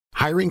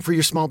Hiring for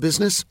your small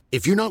business?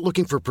 If you're not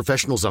looking for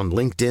professionals on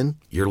LinkedIn,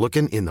 you're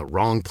looking in the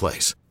wrong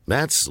place.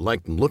 That's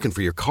like looking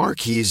for your car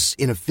keys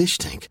in a fish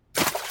tank.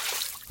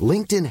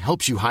 LinkedIn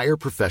helps you hire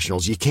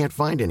professionals you can't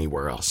find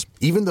anywhere else,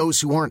 even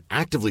those who aren't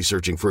actively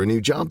searching for a new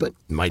job but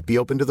might be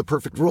open to the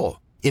perfect role.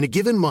 In a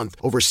given month,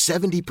 over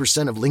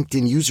 70% of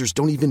LinkedIn users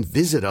don't even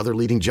visit other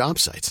leading job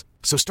sites.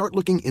 So start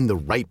looking in the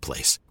right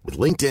place. With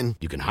LinkedIn,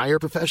 you can hire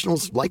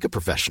professionals like a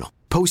professional.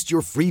 Post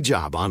your free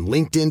job on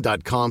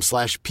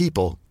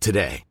linkedin.com/people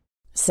today.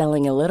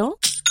 Selling a little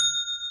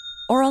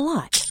or a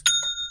lot?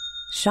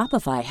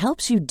 Shopify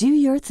helps you do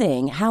your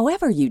thing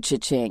however you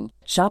cha-ching.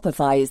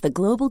 Shopify is the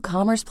global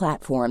commerce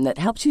platform that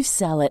helps you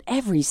sell at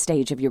every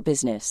stage of your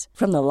business.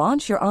 From the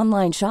launch your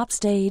online shop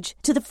stage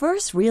to the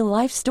first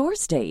real-life store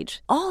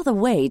stage, all the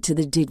way to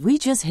the did we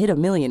just hit a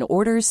million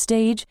orders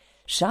stage.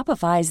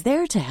 Shopify is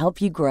there to help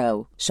you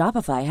grow.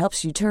 Shopify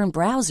helps you turn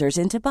browsers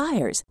into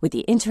buyers with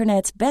the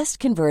internet's best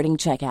converting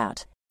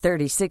checkout.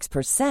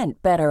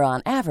 36% better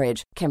on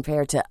average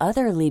compared to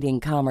other leading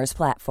commerce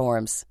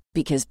platforms.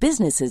 Because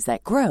businesses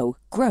that grow,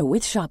 grow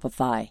with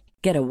Shopify.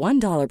 Get a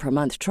 $1 per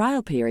month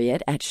trial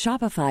period at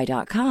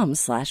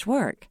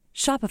shopify.com/work.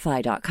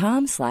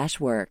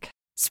 Shopify.com/work.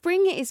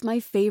 Spring is my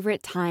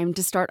favorite time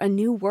to start a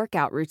new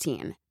workout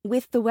routine.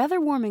 With the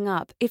weather warming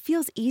up, it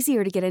feels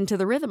easier to get into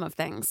the rhythm of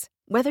things.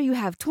 Whether you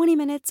have 20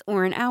 minutes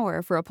or an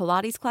hour for a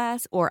Pilates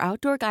class or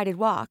outdoor guided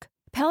walk,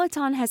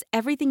 Peloton has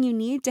everything you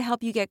need to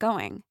help you get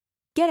going.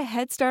 Get a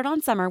head start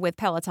on summer with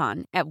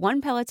Peloton at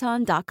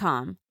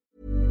onepeloton.com.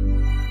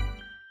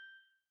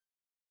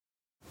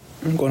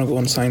 I'm gonna go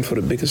and sign for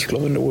the biggest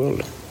club in the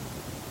world.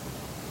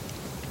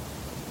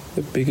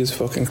 The biggest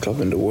fucking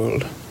club in the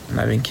world. And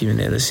I've been keeping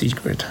it a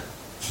secret,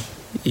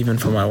 even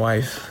for my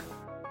wife.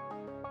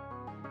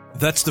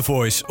 That's the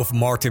voice of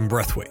Martin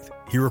Braithwaite.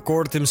 He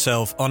recorded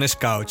himself on his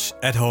couch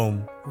at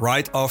home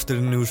right after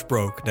the news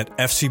broke that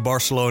FC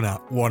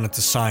Barcelona wanted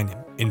to sign him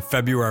in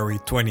February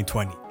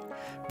 2020.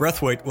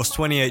 Braithwaite was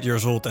 28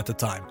 years old at the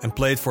time and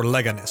played for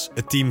Leganés,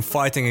 a team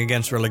fighting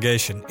against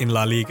relegation in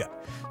La Liga.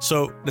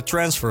 So the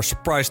transfer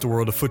surprised the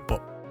world of football.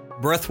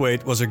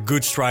 Braithwaite was a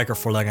good striker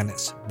for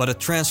Leganés, but a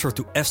transfer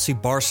to FC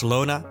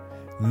Barcelona?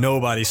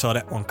 Nobody saw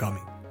that one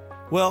coming.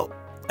 Well,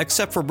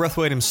 except for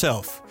Braithwaite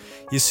himself.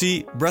 You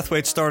see,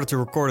 Braithwaite started to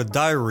record a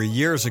diary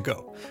years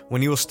ago,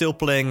 when he was still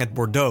playing at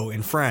Bordeaux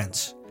in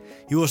France.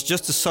 He was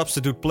just a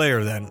substitute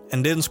player then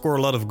and didn't score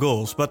a lot of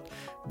goals, but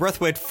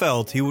Braithwaite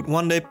felt he would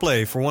one day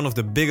play for one of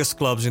the biggest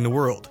clubs in the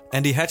world,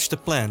 and he hatched a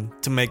plan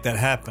to make that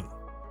happen.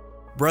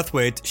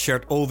 Braithwaite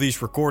shared all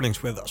these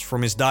recordings with us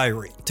from his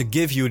diary to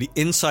give you the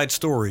inside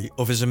story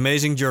of his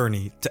amazing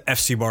journey to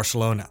FC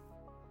Barcelona.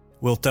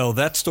 We'll tell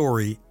that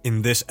story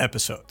in this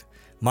episode.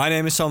 My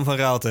name is Sam van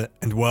Raalte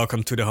and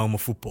welcome to The Home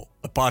of Football,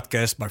 a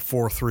podcast by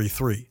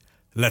 433.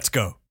 Let's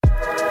go.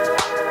 Martin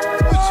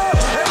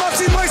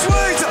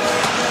Braithwaite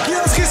qui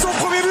inscrit son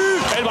premier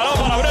but. Et le ballon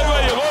par la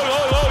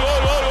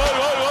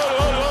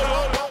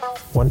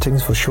One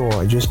thing's for sure,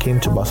 I just came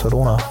to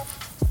Barcelona.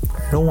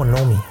 No one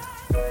know me.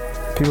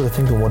 People are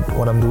thinking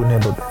what I'm doing here,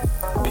 but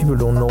people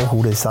don't know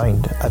who they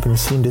signed. I've been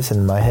seeing this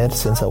in my head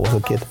since I was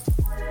a kid.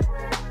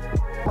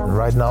 And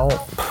right now,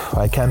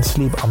 I can't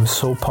sleep. I'm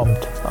so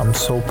pumped. I'm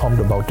so pumped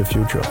about the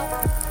future.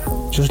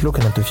 Just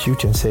looking at the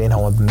future and saying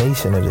how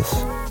amazing it is.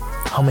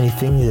 How many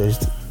things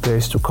there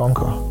is to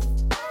conquer.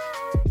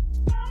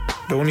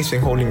 The only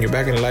thing holding you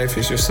back in life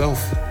is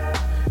yourself.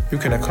 You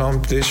can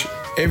accomplish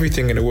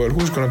everything in the world.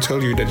 Who's gonna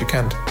tell you that you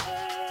can't?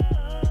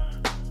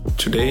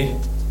 Today,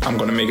 I'm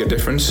gonna make a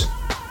difference.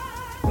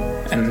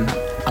 And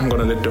I'm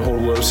gonna let the whole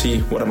world see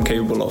what I'm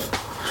capable of.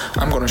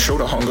 I'm gonna show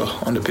the hunger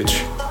on the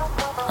pitch.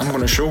 I'm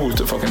gonna show who's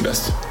the fucking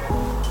best.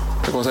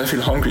 Because I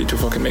feel hungry to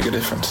fucking make a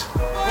difference.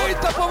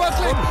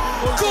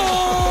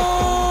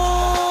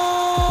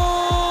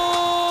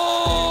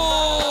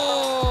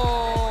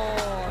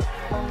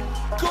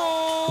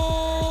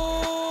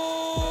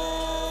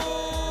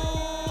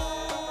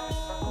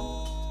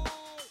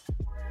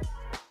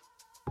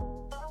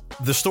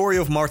 The story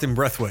of Martin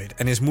Braithwaite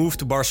and his move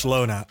to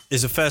Barcelona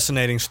is a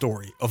fascinating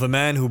story of a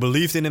man who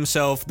believed in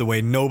himself the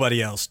way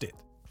nobody else did.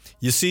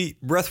 You see,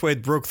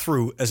 Braithwaite broke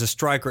through as a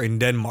striker in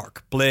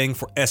Denmark, playing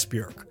for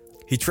Esbjerg.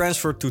 He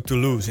transferred to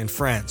Toulouse in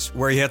France,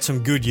 where he had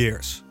some good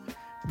years.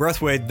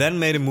 Braithwaite then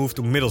made a move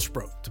to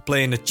Middlesbrough to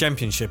play in the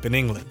Championship in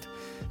England.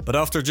 But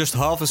after just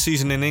half a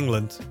season in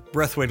England,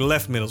 Braithwaite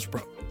left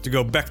Middlesbrough to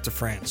go back to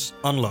France,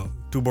 on loan,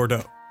 to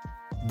Bordeaux.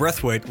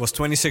 Braithwaite was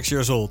 26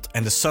 years old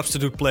and a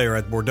substitute player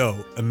at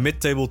Bordeaux, a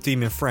mid-table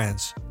team in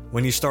France,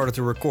 when he started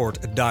to record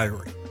a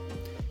diary.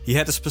 He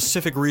had a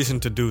specific reason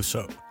to do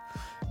so.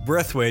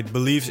 Braithwaite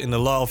believes in the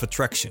law of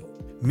attraction,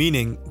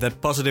 meaning that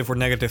positive or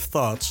negative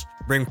thoughts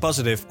bring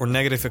positive or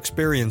negative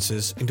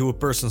experiences into a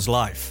person's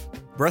life.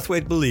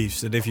 Braithwaite believes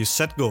that if you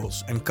set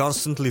goals and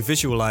constantly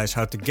visualize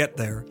how to get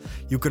there,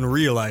 you can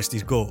realize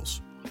these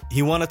goals.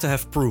 He wanted to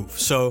have proof,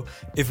 so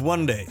if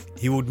one day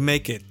he would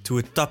make it to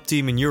a top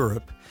team in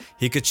Europe,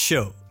 he could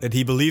show that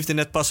he believed in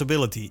that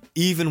possibility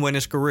even when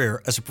his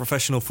career as a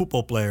professional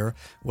football player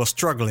was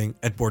struggling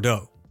at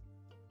Bordeaux.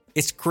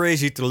 It's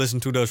crazy to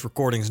listen to those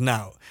recordings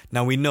now.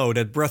 Now we know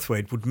that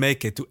Braithwaite would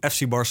make it to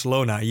FC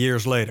Barcelona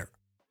years later.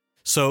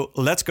 So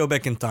let's go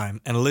back in time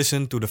and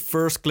listen to the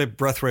first clip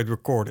Braithwaite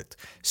recorded,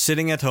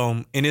 sitting at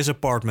home in his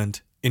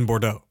apartment in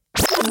Bordeaux.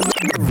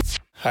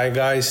 Hi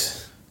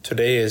guys,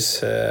 today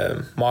is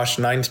March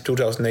 9th,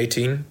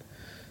 2018,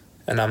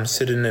 and I'm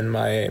sitting in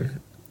my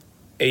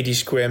 80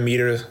 square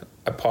meter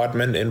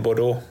apartment in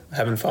Bordeaux.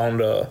 Haven't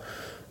found a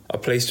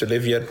place to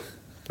live yet,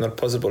 not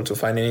possible to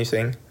find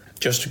anything.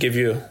 Just to give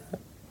you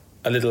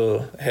a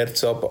little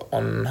heads up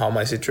on how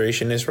my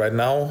situation is right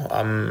now,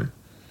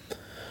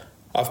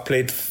 I've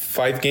played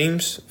 5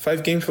 games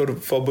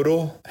for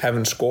Bordeaux.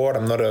 Haven't scored.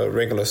 I'm not a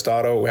regular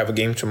starter. We have a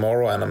game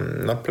tomorrow and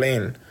I'm not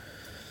playing.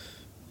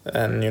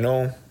 And you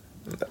know,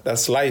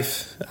 that's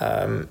life.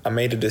 I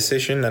made a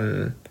decision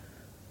and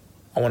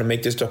I want to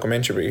make this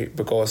documentary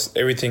because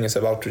everything is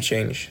about to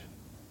change.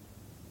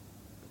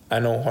 I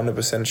know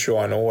 100% sure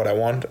I know what I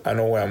want. I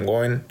know where I'm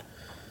going.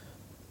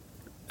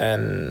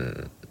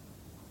 And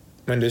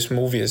when this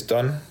movie is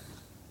done,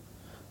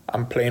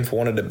 I'm playing for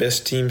one of the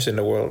best teams in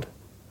the world.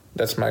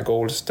 That's my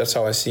goals. That's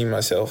how I see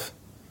myself.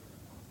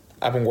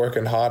 I've been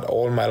working hard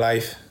all my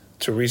life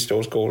to reach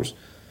those goals.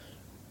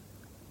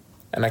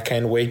 And I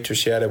can't wait to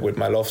share that with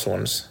my loved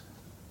ones.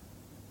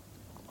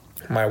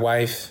 My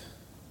wife,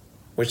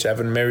 which I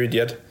haven't married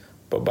yet,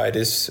 but by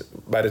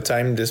the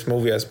time this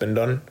movie has been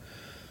done,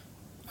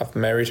 I've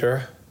married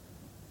her.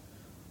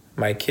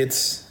 My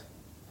kids,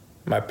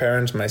 my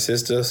parents, my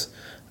sisters,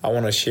 I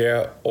want to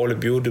share all the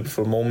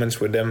beautiful moments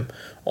with them,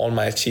 all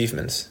my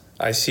achievements.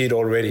 I see it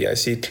already. I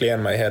see it clear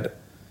in my head.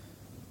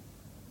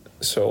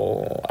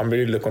 So I'm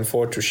really looking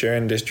forward to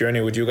sharing this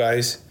journey with you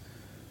guys.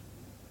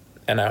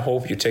 And I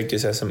hope you take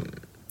this as a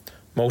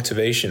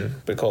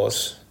motivation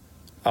because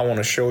I want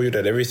to show you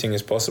that everything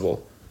is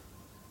possible.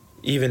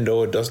 Even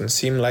though it doesn't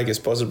seem like it's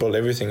possible,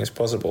 everything is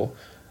possible.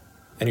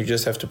 And you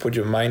just have to put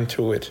your mind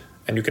to it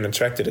and you can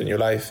attract it in your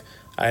life.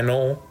 I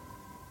know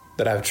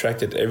that I've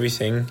attracted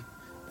everything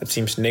that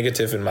seems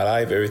negative in my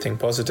life, everything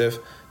positive.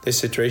 This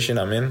situation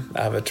I'm in,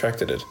 I have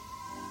attracted it.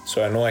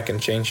 So I know I can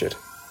change it.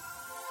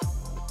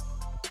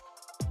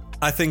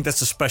 I think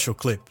that's a special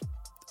clip.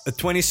 A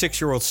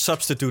 26-year-old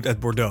substitute at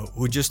Bordeaux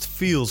who just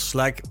feels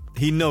like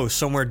he knows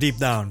somewhere deep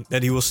down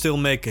that he will still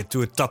make it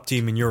to a top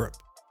team in Europe.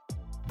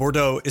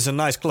 Bordeaux is a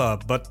nice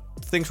club, but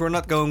things were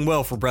not going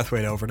well for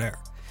Braithwaite over there.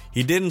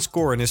 He didn't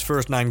score in his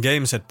first 9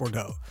 games at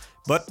Bordeaux,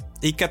 but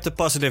he kept a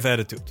positive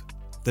attitude.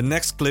 The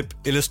next clip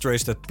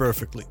illustrates that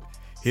perfectly.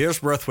 Here's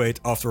Braithwaite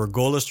after a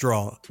goalless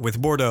draw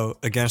with Bordeaux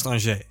against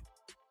Angers.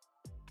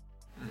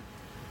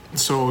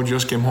 So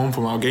just came home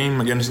from our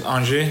game against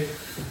Angers.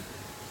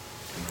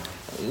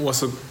 It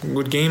was a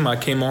good game. I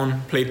came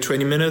on, played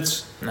 20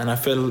 minutes, and I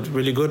felt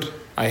really good.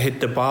 I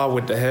hit the bar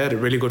with the head, a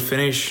really good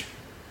finish.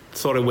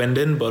 Thought it went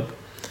in, but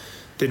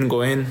didn't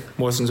go in.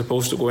 Wasn't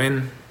supposed to go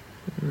in.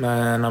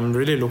 And I'm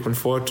really looking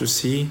forward to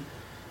see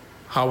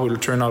how it will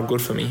turn out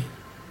good for me.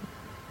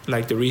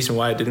 Like the reason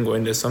why I didn't go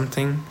in, there's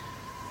something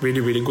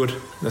really, really good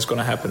that's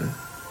gonna happen.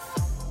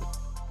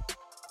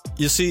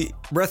 You see,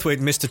 Braithwaite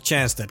missed a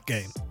chance that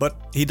game, but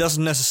he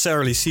doesn't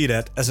necessarily see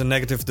that as a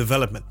negative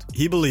development.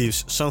 He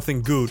believes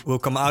something good will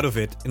come out of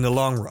it in the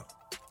long run.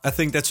 I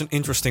think that's an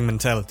interesting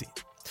mentality.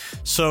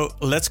 So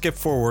let's skip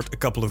forward a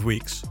couple of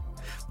weeks.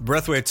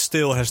 Braithwaite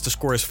still has to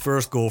score his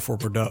first goal for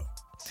Bordeaux.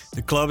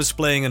 The club is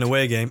playing an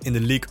away game in the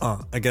Ligue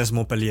 1 against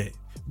Montpellier.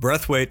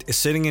 Braithwaite is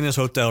sitting in his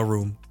hotel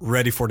room,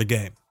 ready for the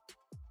game.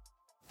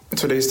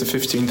 Today is the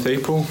 15th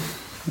April.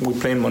 We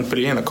play in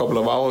Montpellier in a couple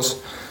of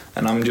hours,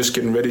 and I'm just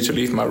getting ready to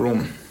leave my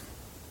room.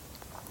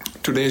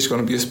 Today is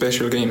going to be a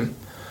special game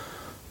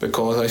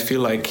because I feel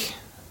like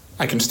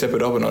I can step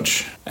it up a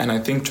notch. And I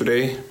think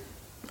today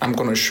I'm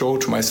going to show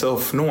to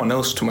myself, no one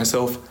else, to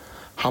myself,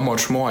 how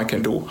much more I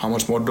can do, how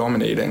much more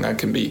dominating I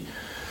can be.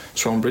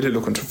 So I'm really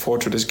looking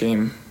forward to this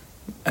game.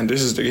 And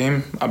this is the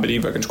game. I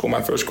believe I can score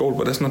my first goal,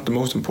 but that's not the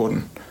most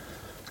important.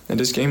 In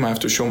this game I have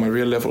to show my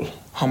real level,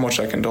 how much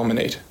I can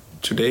dominate.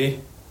 Today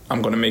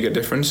I'm going to make a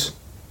difference.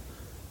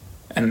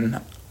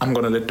 And I'm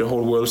going to let the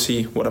whole world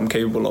see what I'm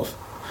capable of.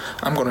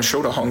 I'm going to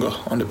show the hunger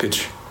on the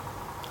pitch.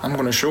 I'm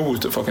going to show who's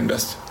the fucking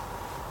best.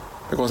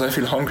 Because I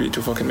feel hungry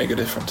to fucking make a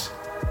difference.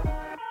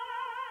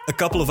 A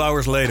couple of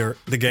hours later,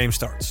 the game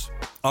starts.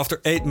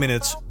 After 8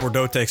 minutes,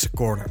 Bordeaux takes a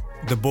corner.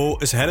 The ball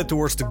is headed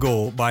towards the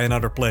goal by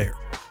another player.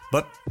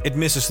 But it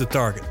misses the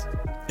target.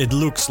 It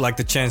looks like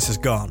the chance is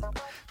gone.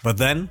 But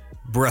then,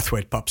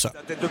 Braithwaite pops up.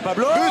 But!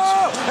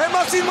 Et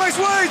Martin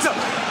Braithwaite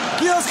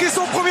qui inscrit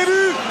son premier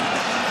but!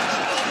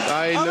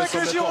 Avec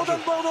les Girondins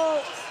de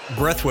Bordeaux!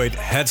 Braithwaite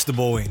heads the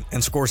ball in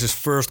and scores his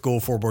first goal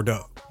for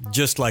Bordeaux,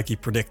 just like he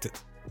predicted.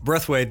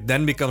 Braithwaite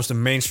then becomes the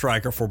main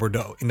striker for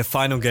Bordeaux in the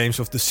final games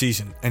of the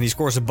season and he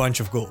scores a bunch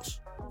of goals.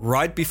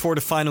 Right before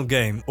the final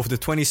game of the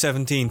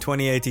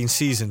 2017-2018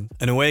 season,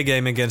 an away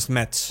game against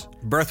Metz,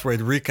 Braithwaite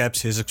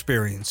recaps his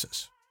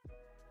experiences.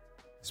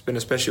 It's been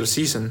a special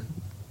season.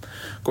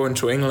 Going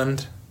to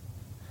England,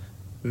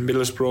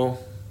 Middlesbrough,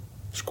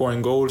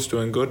 scoring goals,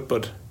 doing good,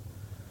 but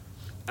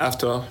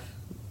after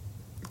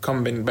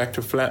coming back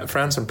to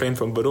France and playing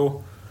for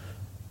Bordeaux,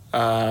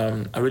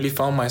 I really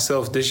found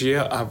myself this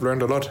year. I've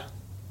learned a lot.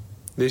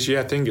 This year,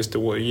 I think, is the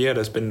year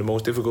that's been the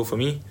most difficult for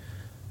me.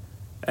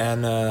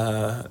 And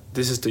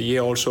this is the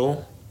year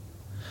also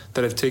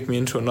that have taken me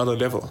into another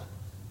level.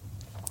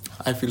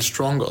 I feel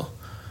stronger,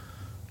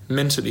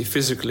 mentally,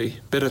 physically,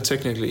 better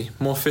technically,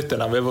 more fit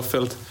than I've ever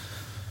felt.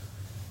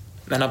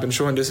 And I've been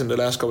showing this in the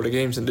last couple of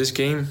games. And this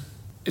game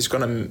is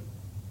going to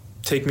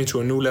take me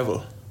to a new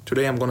level.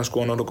 Today I'm going to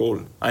score another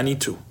goal. I need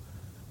to.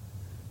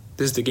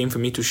 This is the game for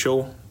me to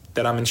show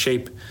that I'm in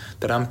shape,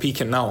 that I'm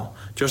peaking now.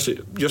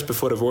 Just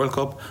before the World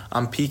Cup,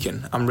 I'm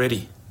peaking. I'm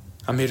ready.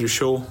 I'm here to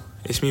show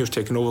it's me who's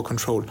taking over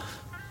control.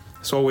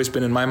 It's always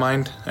been in my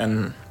mind,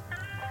 and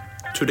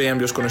today I'm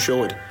just going to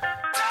show it.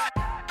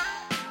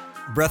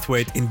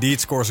 Braithwaite indeed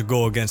scores a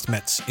goal against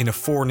Metz in a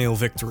 4-0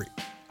 victory.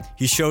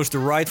 He shows the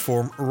right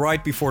form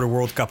right before the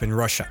World Cup in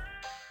Russia.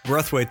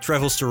 Braithwaite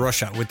travels to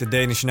Russia with the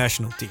Danish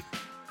national team.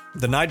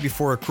 The night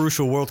before a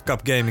crucial World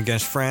Cup game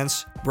against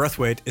France,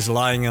 Braithwaite is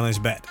lying on his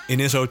bed in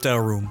his hotel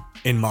room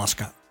in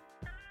Moscow.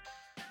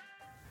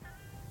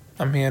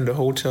 I'm here in the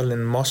hotel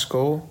in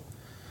Moscow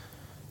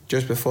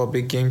just before a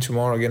big game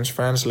tomorrow against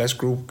France, last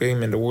group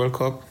game in the World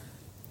Cup.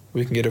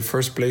 We can get a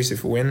first place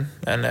if we win,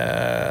 and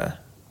I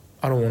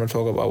don't want to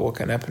talk about what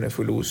can happen if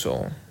we lose,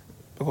 so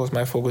because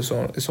my focus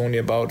is only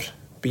about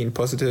being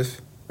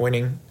positive,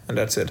 winning, and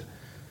that's it.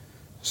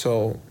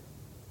 So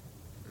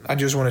I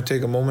just want to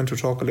take a moment to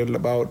talk a little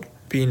about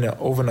being an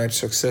overnight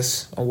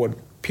success, or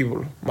what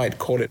people might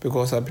call it,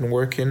 because I've been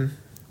working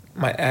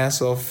my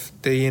ass off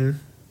day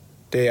in,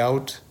 day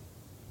out.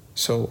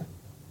 So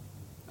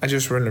I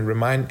just want to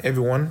remind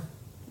everyone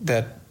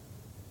that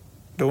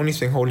the only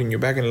thing holding you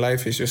back in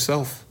life is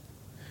yourself.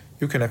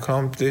 You can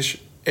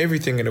accomplish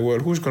everything in the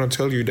world. Who's going to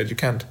tell you that you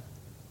can't?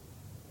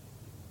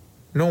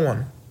 No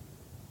one.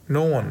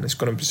 No one is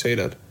going to say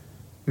that.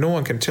 No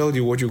one can tell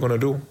you what you're going to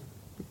do.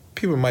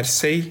 People might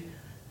say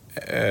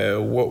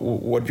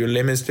what your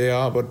limits they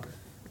are, but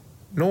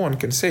no one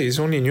can say. It's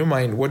only in your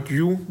mind what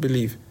you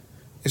believe.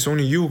 It's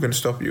only you who can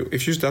stop you.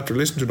 If you start to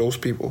listen to those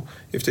people,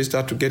 if they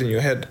start to get in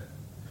your head,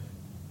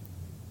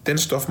 then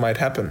stuff might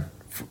happen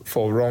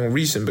for a wrong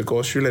reason,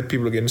 because you let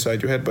people get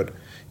inside your head. But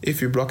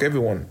if you block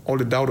everyone, all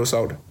the doubters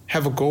out,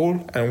 have a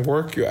goal and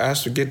work your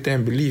ass to get there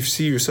and believe,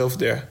 see yourself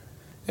there,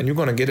 and you're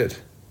going to get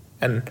it.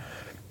 And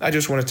I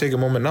just want to take a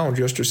moment now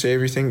just to say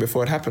everything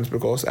before it happens,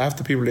 because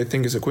after people, they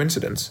think it's a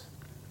coincidence.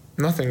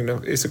 Nothing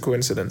is a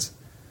coincidence.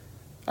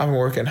 I've been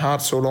working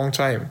hard so long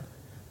time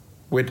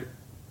with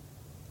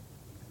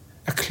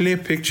a clear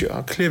picture,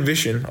 a clear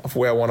vision of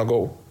where I want to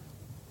go.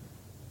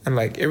 And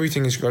like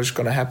everything is just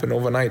going to happen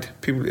overnight.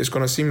 People, it's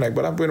going to seem like,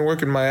 but I've been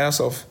working my ass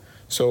off.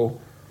 So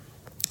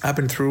I've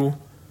been through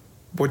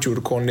what you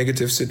would call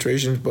negative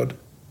situations, but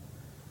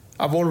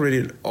I've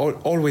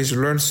always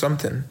learned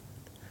something.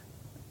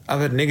 I've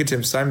had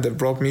negative times that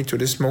brought me to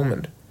this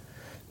moment.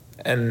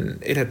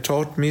 And it had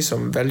taught me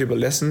some valuable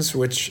lessons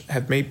which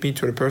have made me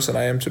to the person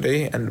I am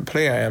today and the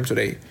player I am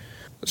today.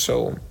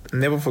 So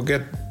never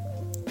forget,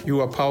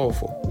 you are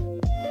powerful.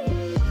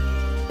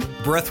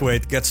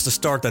 Braithwaite gets to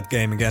start that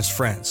game against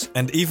France,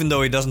 and even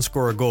though he doesn't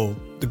score a goal,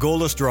 the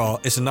goalless draw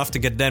is enough to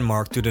get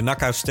Denmark to the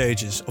knockout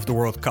stages of the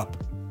World Cup.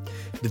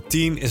 The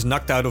team is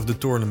knocked out of the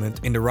tournament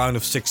in the round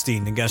of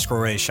 16 against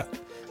Croatia,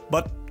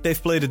 but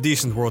they've played a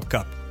decent World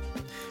Cup.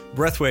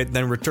 Braithwaite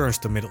then returns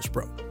to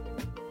Middlesbrough.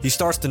 He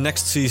starts the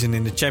next season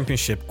in the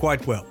championship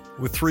quite well,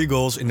 with 3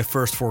 goals in the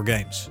first 4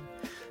 games.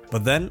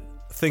 But then,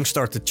 things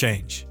start to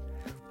change.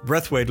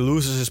 Braithwaite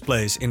loses his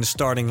place in the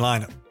starting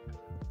lineup.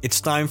 It's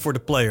time for the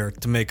player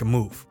to make a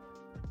move.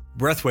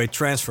 Braithwaite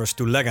transfers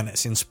to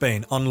Leganés in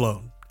Spain on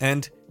loan,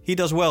 and he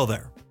does well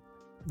there.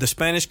 The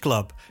Spanish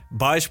club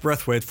buys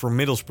Braithwaite from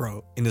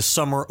Middlesbrough in the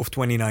summer of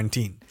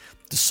 2019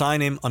 to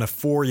sign him on a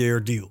 4-year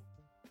deal.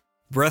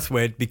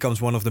 Braithwaite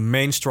becomes one of the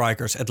main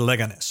strikers at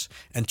Leganés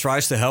and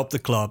tries to help the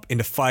club in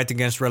the fight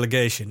against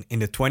relegation in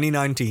the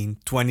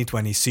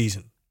 2019-2020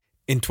 season.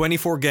 In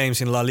 24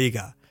 games in La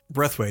Liga,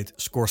 Braithwaite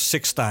scores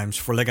 6 times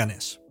for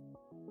Leganés.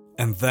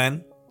 And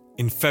then,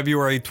 in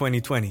February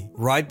 2020,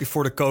 right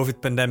before the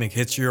COVID pandemic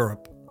hits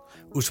Europe,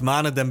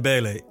 Ousmane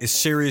Dembélé is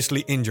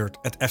seriously injured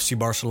at FC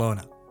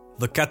Barcelona.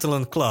 The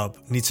Catalan club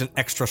needs an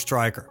extra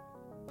striker.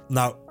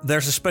 Now,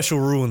 there's a special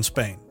rule in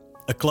Spain.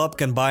 A club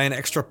can buy an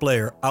extra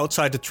player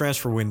outside the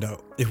transfer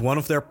window if one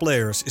of their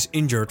players is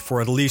injured for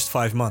at least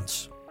 5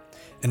 months.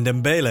 And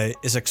Dembélé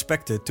is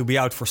expected to be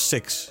out for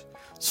 6.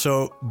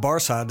 So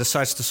Barca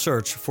decides to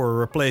search for a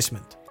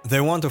replacement. They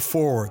want a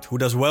forward who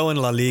does well in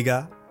La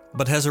Liga,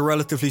 but has a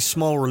relatively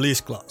small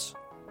release clause.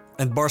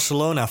 And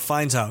Barcelona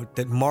finds out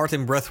that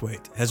Martin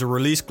Braithwaite has a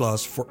release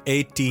clause for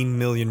 18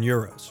 million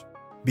euros.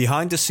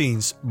 Behind the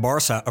scenes,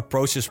 Barca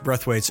approaches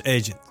Braithwaite's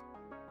agent.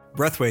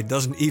 Braithwaite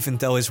doesn't even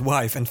tell his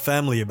wife and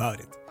family about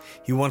it.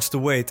 He wants to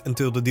wait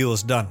until the deal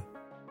is done.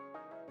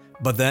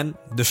 But then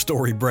the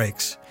story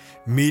breaks.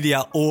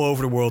 Media all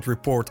over the world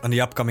report on the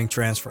upcoming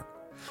transfer.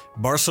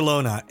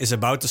 Barcelona is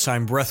about to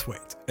sign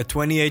Braithwaite, a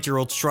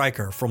 28-year-old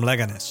striker from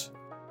Leganés.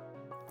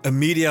 A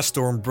media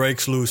storm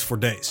breaks loose for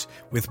days,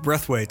 with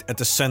Braithwaite at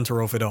the center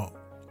of it all.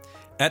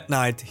 At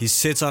night, he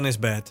sits on his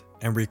bed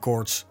and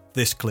records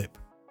this clip.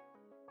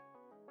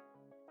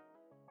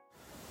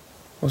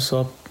 What's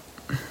up?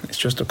 It's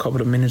just a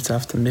couple of minutes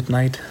after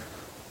midnight,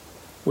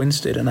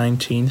 Wednesday the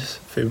 19th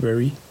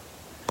February.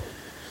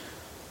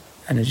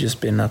 And it's just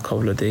been a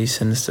couple of days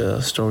since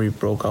the story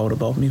broke out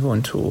about me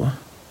going to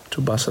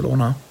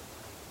Barcelona.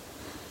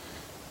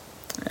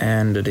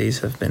 And the days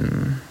have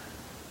been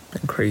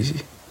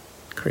crazy.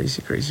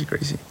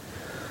 Crazy.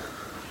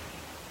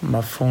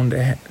 My phone,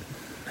 they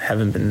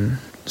haven't been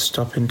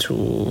stopping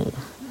to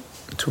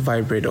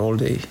vibrate all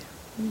day.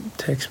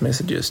 Text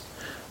messages,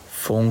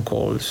 phone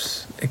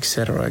calls,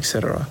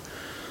 etc.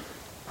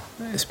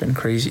 It's been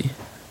crazy.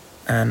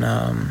 And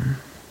I've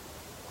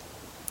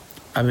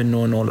been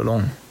knowing all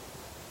along.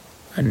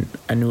 And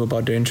I knew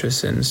about their interest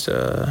since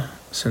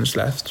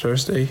last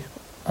Thursday,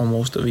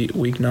 almost a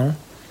week now.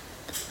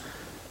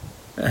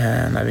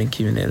 And I've been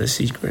keeping it a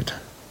secret.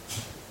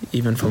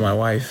 Even for my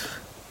wife,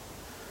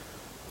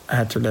 I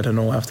had to let her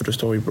know after the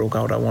story broke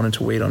out. I wanted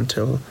to wait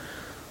until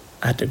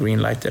I had the green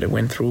light that it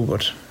went through,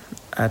 but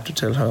I had to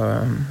tell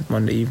her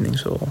Monday evening.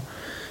 So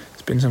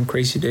it's been some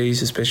crazy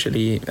days,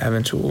 especially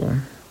having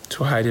to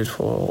hide it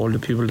for all the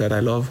people that I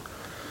love.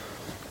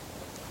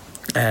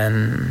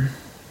 And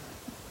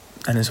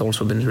it's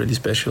also been really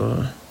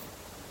special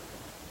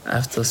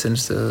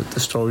since the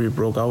story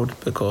broke out,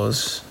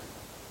 because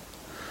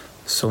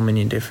so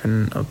many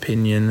different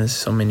opinions,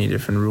 so many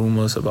different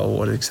rumors about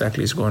what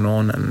exactly is going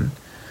on, and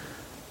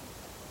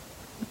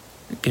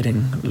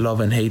getting love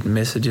and hate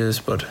messages,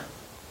 but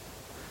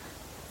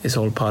it's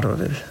all part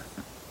of it.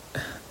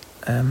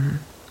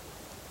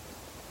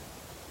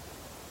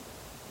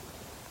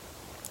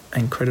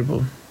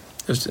 Incredible,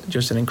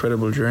 just an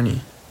incredible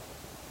journey.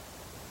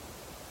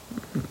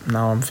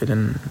 Now I'm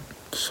feeling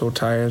so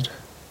tired.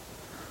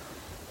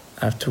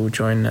 I have to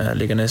join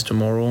Leganes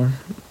tomorrow.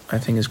 I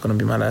think it's going to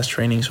be my last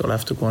training, so I'll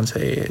have to go and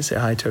say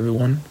hi to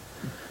everyone.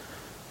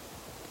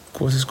 Of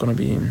course, it's going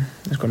to be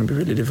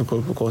really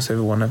difficult because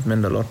everyone have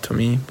meant a lot to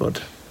me,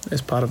 but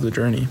it's part of the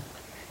journey.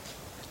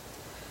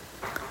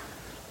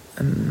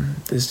 And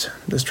this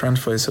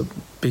transfer is a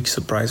big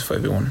surprise for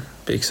everyone,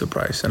 big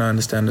surprise. And I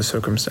understand the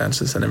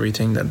circumstances and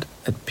everything that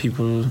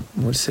people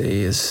would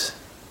say is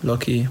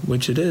lucky,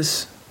 which it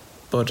is,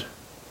 but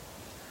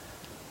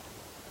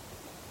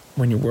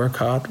when you work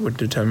hard with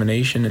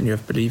determination and you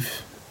have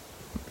belief,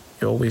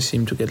 you always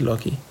seem to get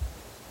lucky.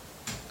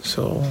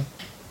 So,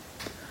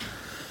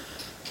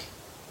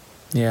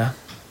 yeah,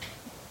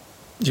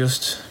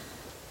 just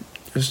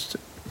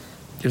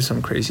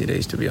some crazy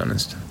days, to be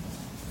honest.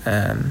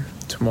 And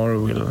tomorrow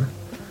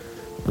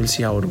we'll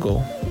see how it'll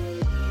go.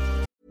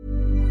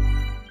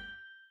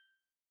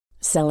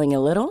 Selling a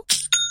little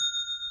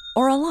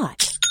or a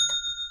lot?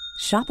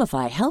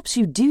 Shopify helps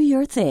you do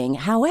your thing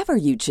however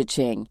you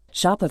cha-ching.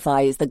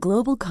 Shopify is the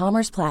global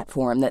commerce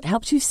platform that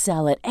helps you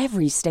sell at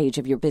every stage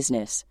of your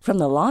business. From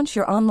the launch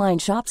your online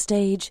shop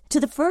stage to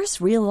the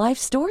first real-life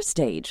store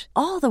stage,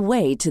 all the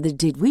way to the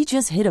did we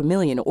just hit a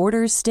million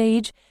orders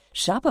stage.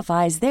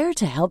 Shopify is there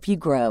to help you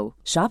grow.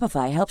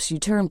 Shopify helps you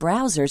turn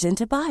browsers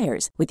into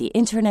buyers with the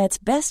internet's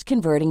best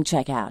converting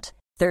checkout.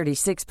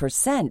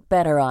 36%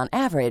 better on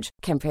average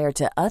compared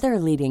to other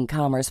leading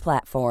commerce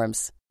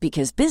platforms.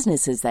 Because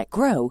businesses that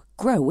grow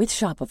with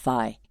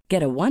Shopify.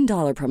 Get a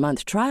 $1 per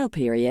month trial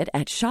period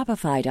at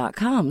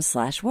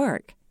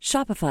shopify.com/work.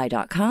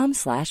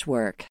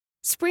 Shopify.com/work.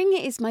 Spring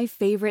is my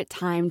favorite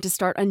time to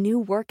start a new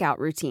workout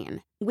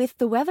routine. With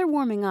the weather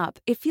warming up,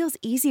 it feels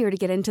easier to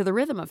get into the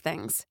rhythm of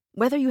things.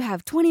 Whether you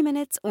have 20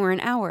 minutes or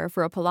an hour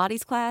for a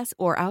Pilates class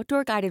or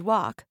outdoor guided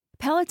walk,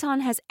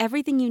 Peloton has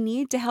everything you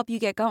need to help you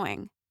get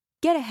going.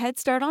 Get a head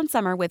start on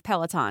summer with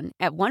Peloton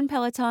at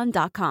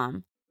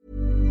onepeloton.com.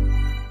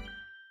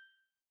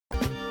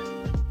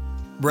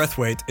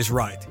 Braithwaite is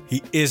right.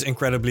 He is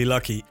incredibly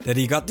lucky that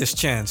he got this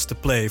chance to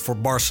play for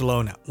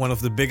Barcelona, one of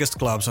the biggest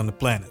clubs on the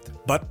planet.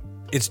 But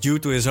it's due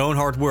to his own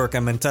hard work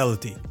and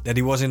mentality that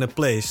he was in a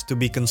place to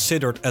be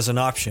considered as an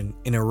option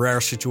in a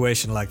rare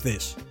situation like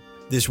this.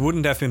 This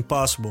wouldn't have been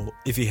possible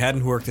if he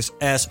hadn't worked his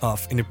ass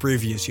off in the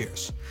previous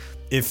years.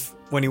 If,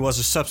 when he was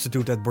a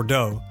substitute at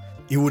Bordeaux,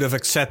 he would have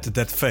accepted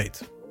that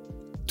fate.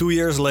 2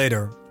 years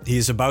later, he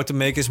is about to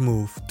make his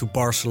move to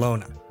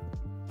Barcelona.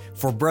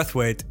 For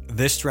Braithwaite,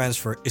 this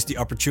transfer is the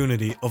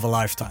opportunity of a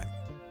lifetime.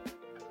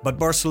 But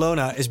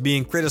Barcelona is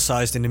being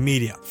criticized in the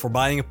media for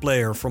buying a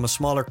player from a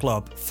smaller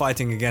club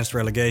fighting against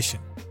relegation.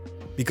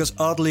 Because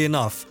oddly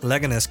enough,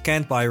 Leganes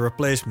can't buy a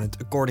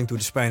replacement according to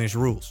the Spanish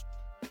rules.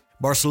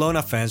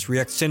 Barcelona fans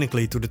react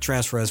cynically to the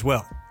transfer as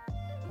well.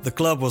 The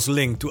club was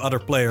linked to other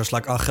players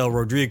like Angel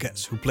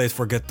Rodriguez, who played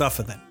for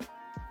Getafe then.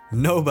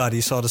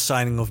 Nobody saw the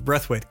signing of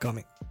Braithwaite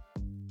coming.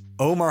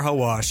 Omar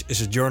Hawash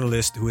is a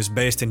journalist who is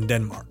based in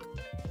Denmark.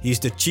 He's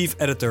the chief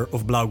editor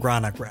of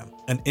Blaugranagram,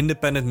 an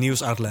independent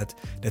news outlet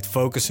that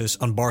focuses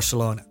on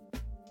Barcelona.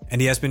 And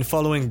he has been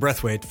following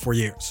Braithwaite for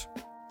years.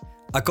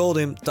 I called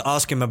him to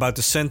ask him about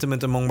the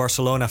sentiment among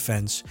Barcelona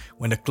fans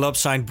when the club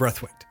signed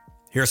Braithwaite.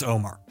 Here's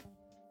Omar.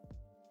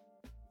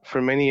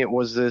 For many, it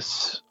was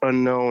this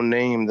unknown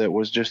name that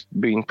was just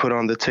being put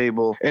on the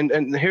table.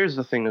 And here's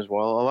the thing as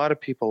well. A lot of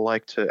people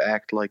like to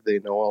act like they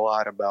know a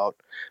lot about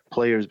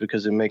players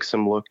because it makes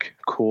them look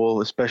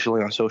cool,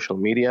 especially on social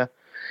media.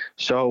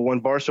 So when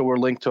Barca were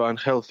linked to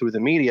Angel through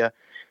the media,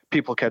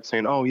 people kept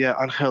saying, oh, yeah,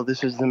 Angel,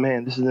 this is the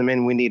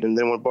man we need. And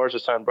then when Barca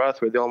signed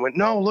Braithwaite, they all went,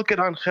 no, look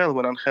at Angel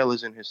when Angel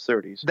is in his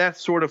 30s.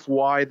 That's sort of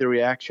why the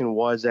reaction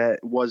was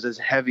as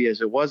heavy as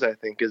it was, I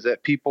think, is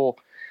that people,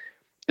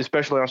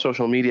 especially on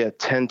social media,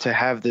 tend to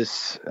have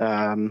this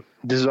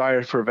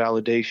desire for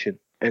validation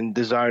and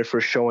desire for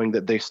showing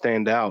that they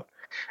stand out.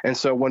 And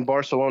so when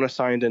Barcelona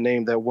signed a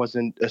name that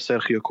wasn't a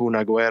Sergio Kun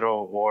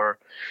Agüero or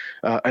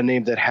a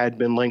name that had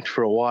been linked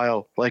for a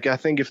while, like I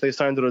think if they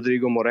signed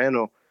Rodrigo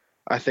Moreno,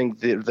 I think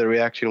the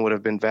reaction would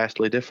have been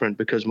vastly different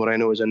because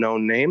Moreno is a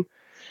known name.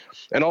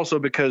 And also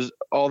because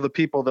all the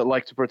people that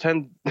like to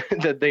pretend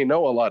that they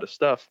know a lot of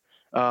stuff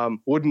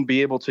wouldn't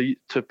be able to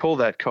pull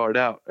that card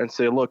out and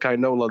say, look, I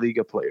know La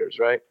Liga players,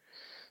 right?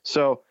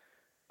 So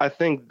I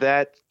think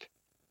that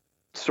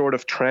sort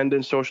of trend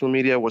in social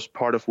media was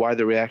part of why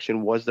the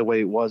reaction was the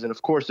way it was. And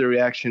of course, the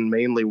reaction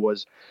mainly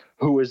was,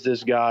 who is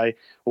this guy?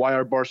 Why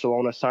are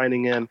Barcelona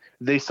signing him?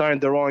 They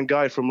signed the wrong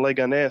guy from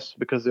Leganés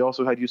because they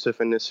also had Youssef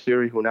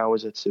Nesiri, who now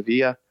is at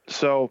Sevilla.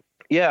 So,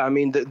 yeah, I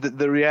mean,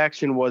 the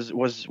reaction was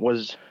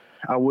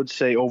I would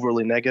say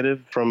overly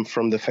negative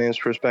from the fans'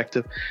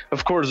 perspective.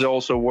 Of course, they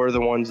also were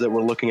the ones that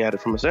were looking at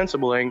it from a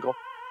sensible angle.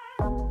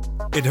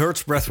 It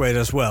hurts Braithwaite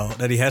as well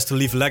that he has to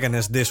leave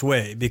Leganés this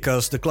way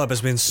because the club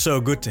has been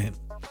so good to him.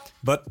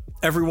 But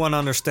everyone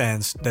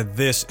understands that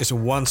this is a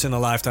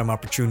once-in-a-lifetime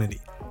opportunity.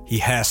 He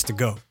has to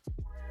go.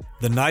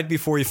 The night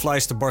before he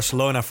flies to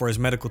Barcelona for his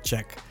medical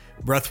check,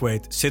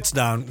 Braithwaite sits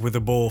down with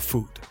a bowl of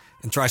food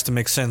and tries to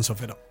make sense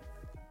of it all.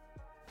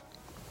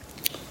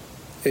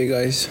 Hey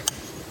guys,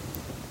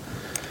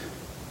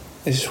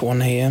 it's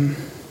 1 a.m.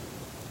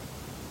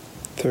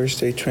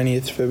 Thursday,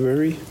 20th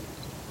February.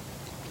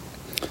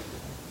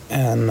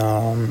 And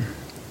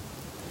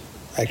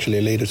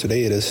actually later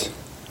today it is.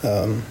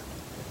 I'm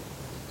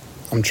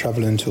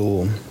traveling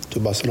to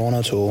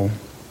Barcelona to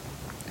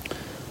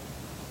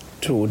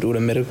do the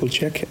medical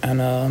check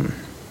and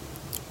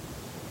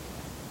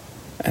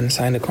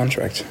sign the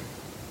contract.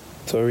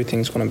 So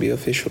everything's gonna be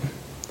official.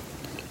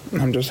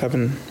 I'm just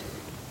having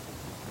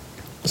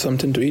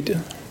something to eat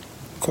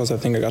because I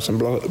think I got some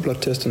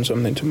blood test and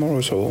something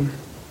tomorrow. So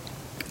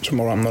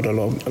tomorrow I'm not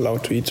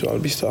allowed to eat, so I'll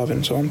be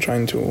starving. So I'm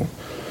trying to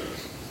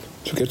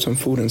get some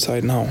food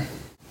inside now.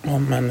 Oh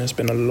man, it's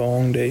been a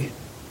long day.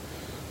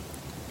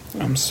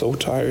 I'm so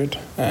tired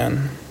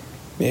and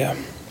yeah,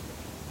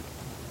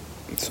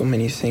 so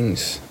many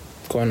things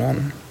going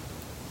on.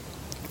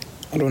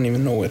 I don't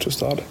even know where to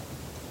start.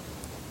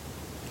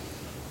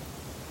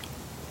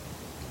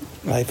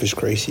 Life is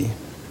crazy.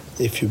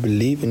 If you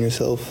believe in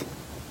yourself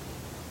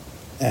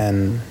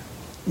and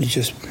you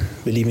just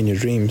believe in your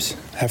dreams,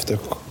 have the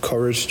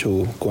courage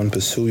to go and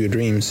pursue your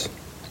dreams,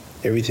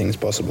 everything is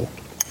possible.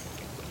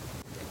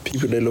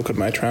 People, they look at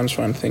my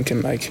transfer and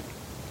thinking like,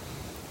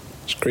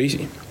 it's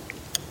crazy,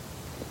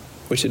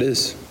 which it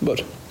is. But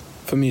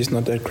for me, it's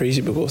not that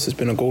crazy because it's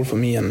been a goal for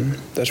me and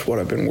that's what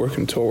I've been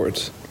working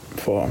towards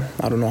for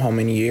I don't know how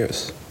many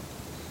years.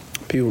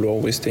 People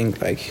always think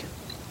like,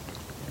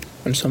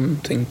 when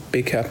something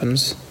big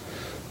happens,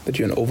 that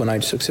you're an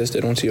overnight success, they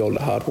don't see all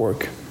the hard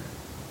work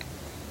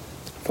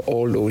for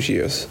all those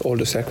years, all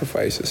the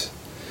sacrifices,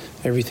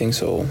 everything.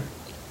 So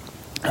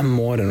I'm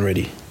more than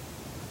ready.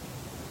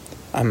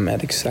 I'm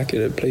at exactly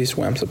the place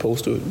where I'm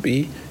supposed to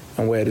be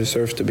and where I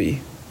deserve to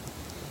be.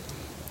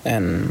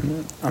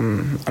 And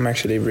I'm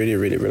actually really,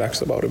 really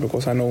relaxed about it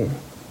because I know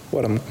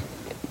what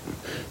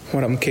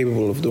I'm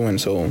capable of doing.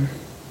 So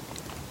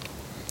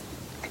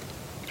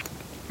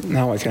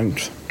now I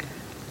can't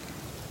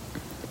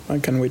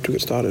wait to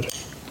get started.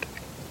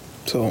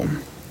 So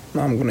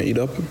now I'm gonna eat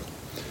up,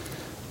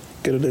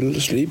 get a little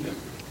sleep,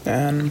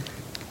 and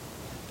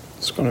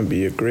it's gonna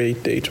be a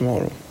great day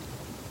tomorrow.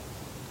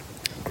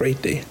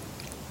 Great day.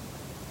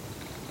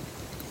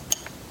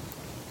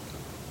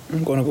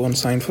 I'm gonna go and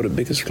sign for the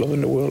biggest club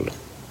in the world.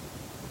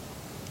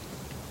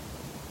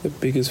 The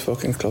biggest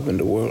fucking club in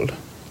the world.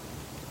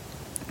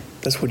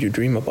 That's what you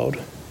dream about.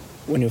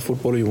 When you're a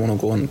footballer, you wanna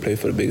go and play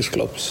for the biggest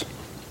clubs.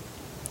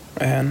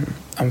 And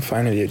I'm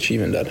finally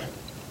achieving that.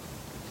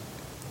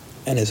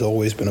 And it's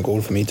always been a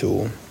goal for me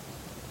to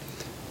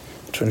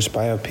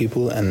inspire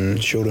people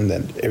and show them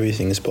that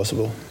everything is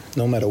possible.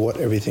 No matter what,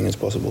 everything is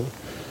possible.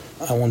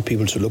 I want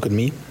people to look at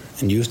me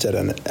and use that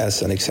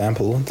as an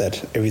example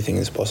that everything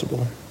is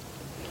possible.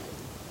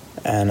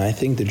 And I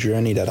think the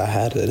journey that I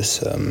had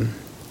is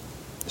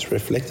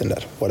reflecting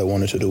that, what I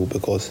wanted to do,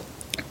 because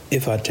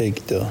if I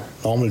take the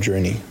normal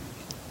journey,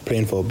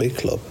 playing for a big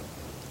club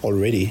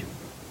already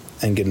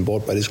and getting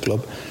bought by this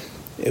club,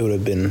 it would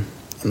have been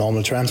a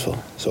normal transfer,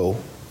 so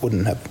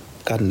wouldn't have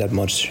gotten that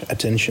much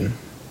attention.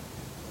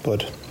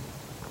 But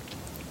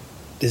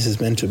this is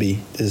meant to be,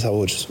 this is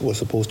how it was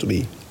supposed to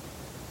be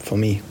for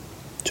me,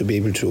 to be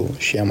able to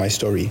share my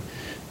story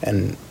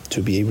and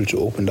to be able to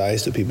open the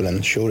eyes to people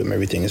and show them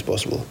everything is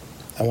possible.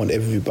 I want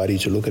everybody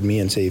to look at me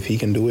and say, if he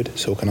can do it,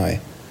 so can I.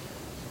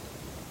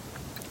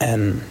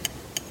 And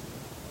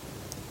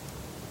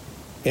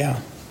yeah,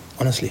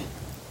 honestly,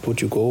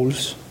 put your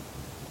goals,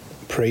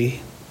 pray,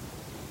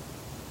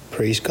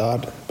 praise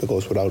God,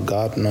 because without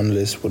God, none of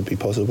this would be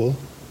possible.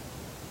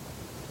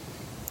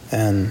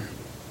 And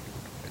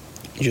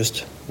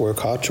just work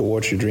hard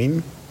towards your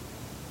dream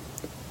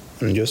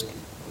and just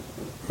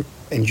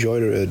enjoy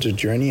the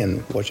journey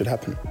and watch it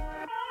happen.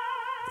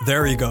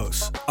 There he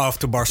goes, off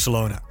to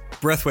Barcelona.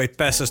 Braithwaite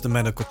passes the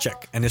medical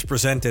check and is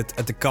presented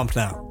at the Camp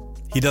Nou.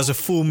 He does a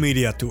full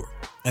media tour.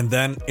 And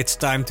then it's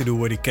time to do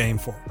what he came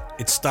for.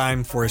 It's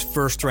time for his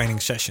first training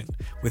session,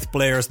 with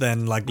players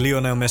then like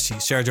Lionel Messi,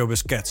 Sergio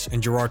Busquets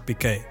and Gerard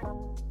Piqué.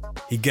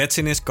 He gets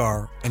in his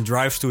car and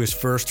drives to his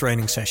first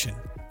training session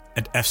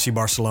at FC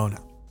Barcelona.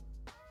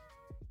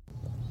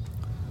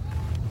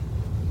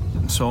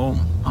 So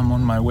I'm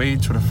on my way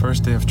to the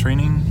first day of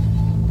training.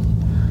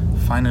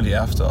 Finally,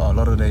 after a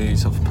lot of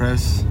days of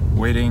press,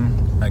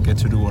 waiting, I get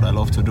to do what I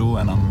love to do,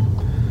 and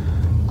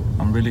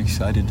I'm really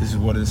excited. This is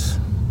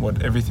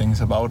what everything's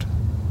about.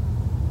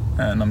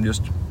 And I'm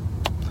just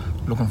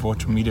looking forward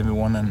to meet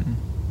everyone and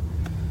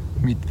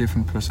meet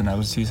different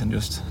personalities and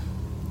just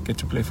get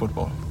to play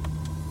football.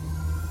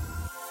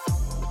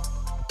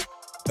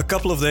 A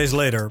couple of days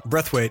later,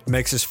 Braithwaite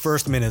makes his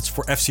first minutes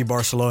for FC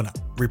Barcelona,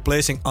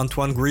 replacing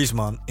Antoine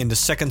Griezmann in the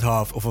second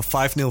half of a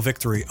 5-0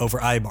 victory over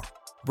Eibar.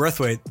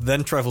 Braithwaite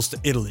then travels to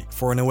Italy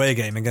for an away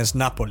game against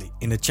Napoli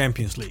in the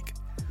Champions League.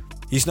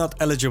 He's not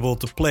eligible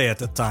to play at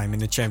that time in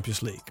the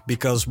Champions League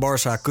because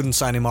Barca couldn't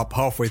sign him up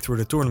halfway through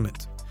the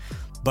tournament.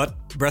 But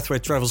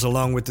Braithwaite travels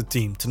along with the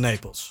team to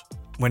Naples.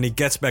 When he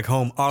gets back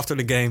home after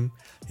the game,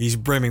 he's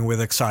brimming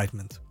with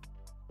excitement.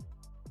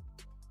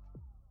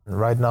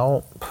 Right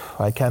now,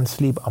 I can't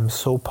sleep. I'm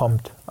so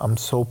pumped. I'm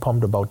so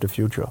pumped about the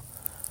future.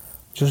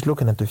 Just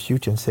looking at the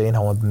future and saying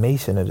how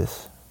amazing it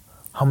is.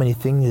 How many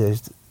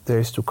things there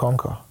is to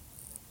conquer.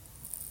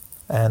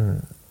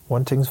 And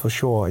one thing's for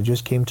sure, I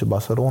just came to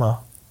Barcelona.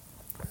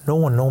 No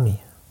one knows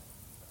me.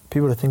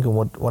 People are thinking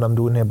what I'm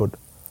doing here, but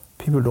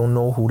people don't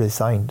know who they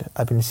signed.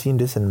 I've been seeing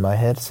this in my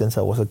head since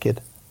I was a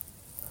kid.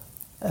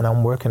 And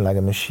I'm working like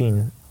a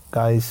machine.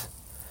 Guys,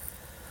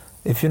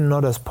 if you're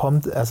not as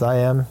pumped as I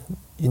am,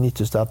 you need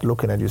to start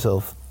looking at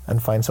yourself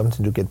and find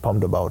something to get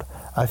pumped about.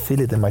 I feel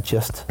it in my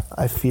chest.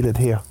 I feel it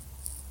here.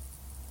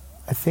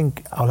 I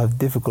think I'll have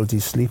difficulty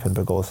sleeping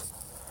because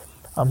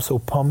I'm so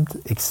pumped,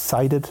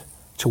 excited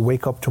to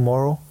wake up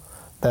tomorrow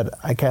that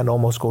I can't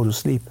almost go to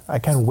sleep. I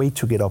can't wait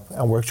to get up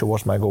and work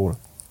towards my goal.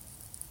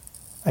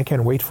 I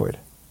can't wait for it.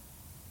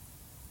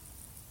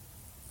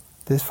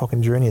 This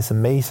fucking journey is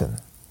amazing.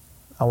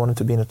 I wanted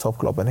to be in a top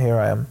club and here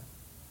I am.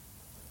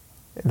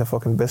 In the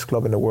fucking best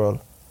club in the world.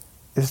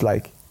 It's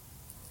like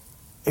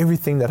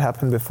everything that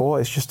happened before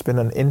has just been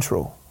an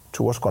intro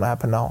to what's gonna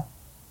happen now.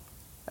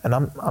 And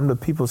I'm the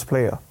people's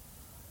player.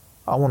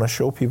 I wanna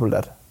show people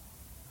that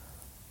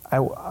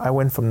I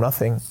went from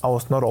nothing. I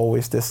was not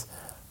always this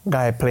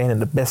guy playing in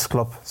the best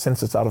club since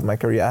the start of my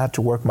career. I had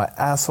to work my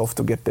ass off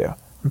to get there.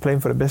 I'm playing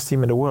for the best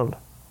team in the world.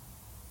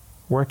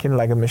 Working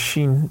like a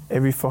machine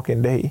every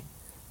fucking day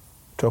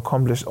to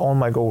accomplish all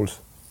my goals.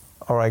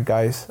 All right,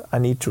 guys, I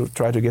need to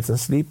try to get some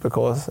sleep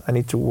because I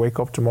need to wake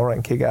up tomorrow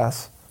and kick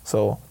ass.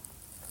 So,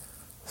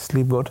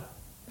 sleep good,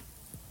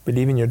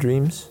 believe in your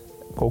dreams,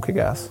 go kick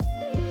ass.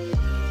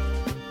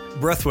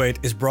 Braithwaite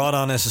is brought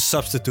on as a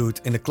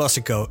substitute in the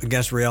Clásico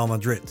against Real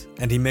Madrid,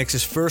 and he makes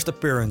his first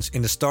appearance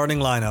in the starting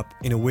lineup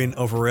in a win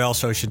over Real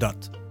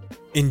Sociedad.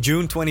 In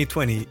June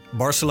 2020,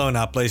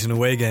 Barcelona plays an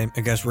away game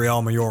against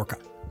Real Mallorca.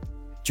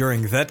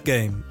 During that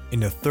game, in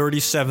the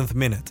 37th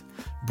minute,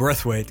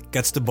 Braithwaite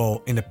gets the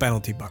ball in the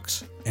penalty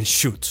box and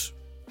shoots.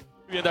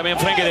 Bien también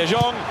Frenkie de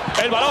Jong,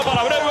 el balón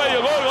para Braithwaite,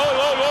 gol, gol,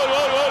 gol, gol,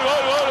 gol,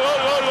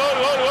 gol, gol,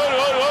 gol, gol,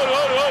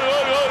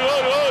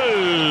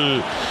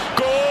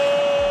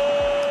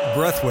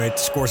 Braithwaite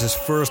scores his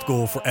first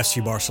goal for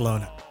FC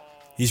Barcelona.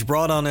 He's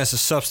brought on as a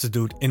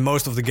substitute in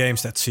most of the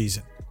games that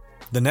season.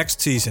 The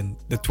next season,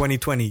 the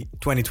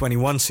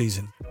 2020-2021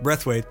 season,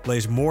 Braithwaite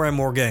plays more and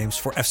more games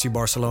for FC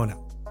Barcelona.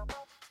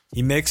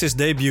 He makes his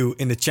debut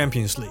in the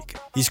Champions League.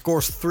 He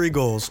scores 3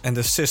 goals and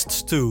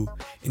assists 2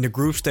 in the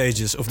group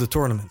stages of the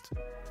tournament.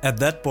 At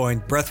that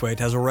point, Braithwaite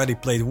has already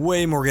played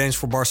way more games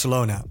for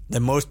Barcelona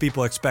than most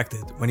people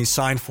expected when he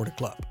signed for the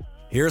club.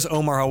 Here's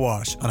Omar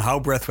Hawash on how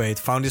Braithwaite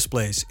found his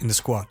place in the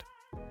squad.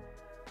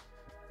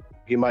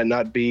 He might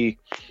not be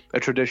a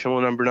traditional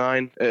number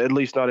 9, at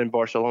least not in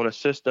Barcelona's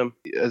system,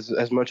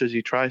 as much as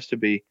he tries to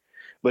be.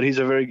 But he's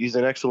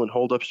an excellent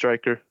hold-up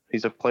striker.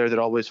 He's a player that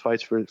always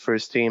fights for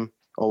his team,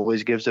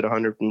 always gives it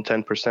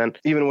 110%.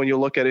 Even when you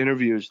look at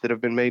interviews that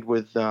have been made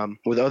with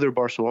other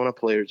Barcelona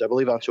players, I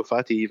believe Ansu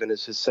Fati even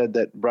has said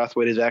that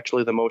Braithwaite is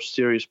actually the most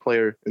serious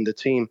player in the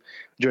team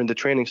during the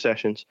training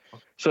sessions.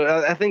 So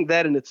I think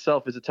that in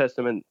itself is a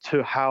testament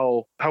to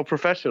how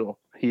professional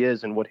he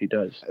is and what he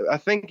does. I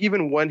think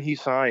even when he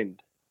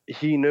signed,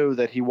 he knew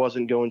that he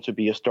wasn't going to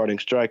be a starting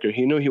striker.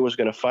 He knew he was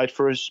going to fight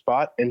for his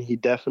spot, and he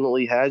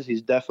definitely has.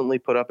 He's definitely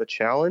put up a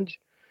challenge,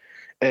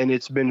 and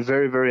it's been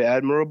very, very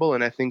admirable,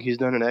 and I think he's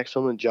done an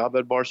excellent job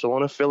at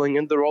Barcelona filling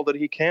in the role that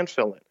he can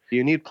fill in.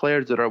 You need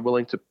players that are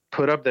willing to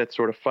put up that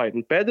sort of fight,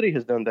 and Pedri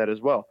has done that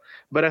as well.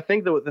 But I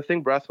think the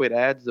thing Braithwaite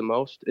adds the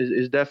most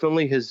is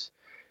definitely his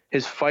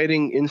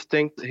fighting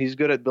instinct. He's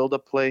good at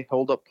build-up play,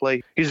 hold-up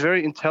play. He's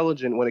very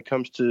intelligent when it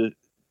comes to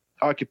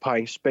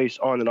occupying space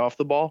on and off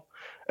the ball.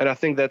 And I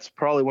think that's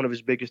probably one of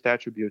his biggest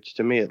attributes,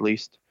 to me at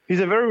least.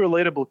 He's a very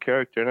relatable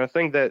character, and I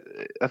think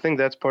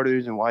that's part of the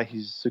reason why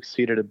he's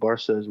succeeded at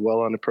Barca as well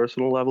on a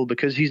personal level,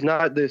 because he's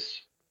not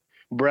this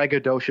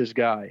braggadocious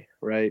guy,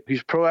 right?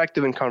 He's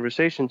proactive in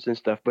conversations and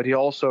stuff, but he's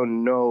also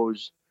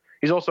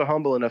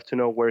humble enough to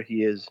know where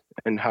he is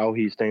and how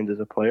he stands as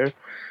a player,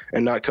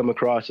 and not come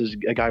across as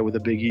a guy with a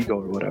big ego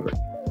or whatever.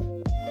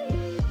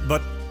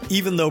 But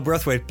even though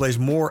Braithwaite plays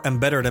more and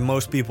better than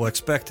most people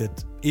expected,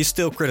 he's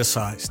still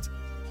criticized.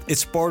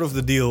 It's part of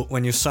the deal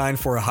when you sign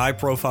for a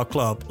high-profile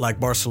club like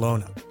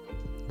Barcelona.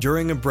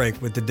 During a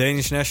break with the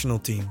Danish national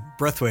team,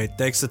 Braithwaite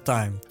takes the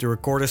time to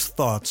record his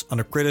thoughts on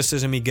the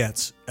criticism he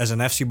gets as an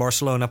FC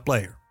Barcelona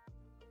player.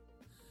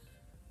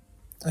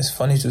 It's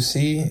funny to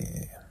see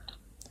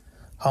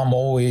how I'm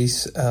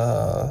always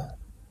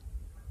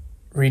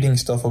reading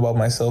stuff about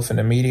myself in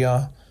the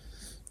media,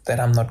 that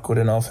I'm not good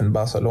enough in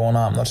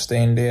Barcelona, I'm not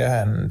staying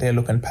there, and they're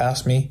looking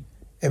past me.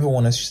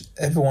 Everyone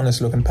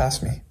is looking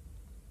past me.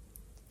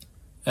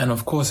 And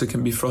of course it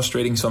can be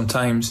frustrating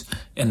sometimes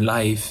in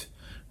life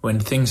when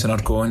things are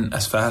not going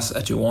as fast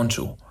as you want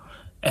to.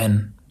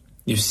 And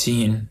you've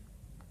seen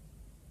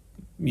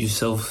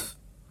yourself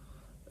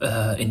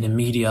in the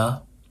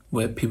media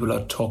where people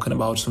are talking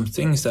about some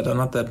things that are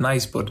not that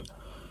nice, but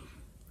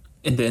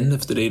in the end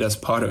of the day, that's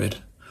part of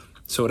it.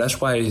 So that's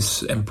why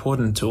it's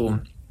important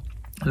to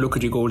look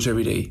at your goals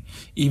every day.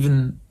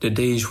 Even the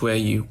days where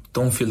you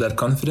don't feel that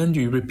confident,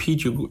 you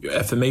repeat your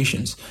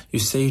affirmations. You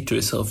say it to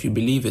yourself, you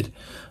believe it.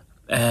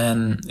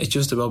 And it's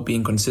just about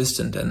being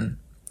consistent. And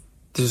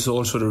this is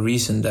also the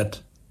reason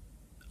that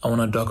I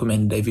want to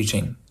document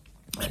everything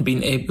and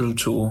being able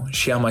to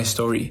share my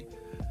story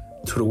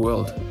to the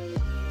world.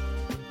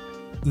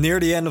 Near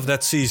the end of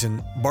that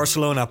season,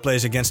 Barcelona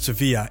plays against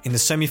Sevilla in the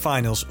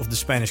semi-finals of the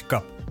Spanish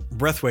Cup.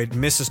 Braithwaite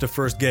misses the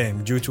first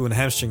game due to a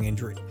hamstring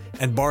injury,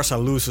 and Barca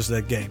loses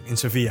that game in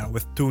Sevilla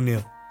with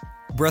 2-0.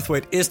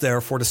 Braithwaite is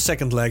there for the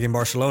second leg in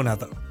Barcelona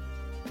though.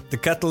 The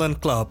Catalan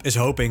club is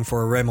hoping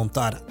for a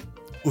remontada.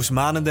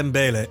 Ousmane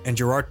Dembele and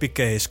Gerard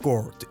Piqué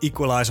score to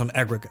equalize on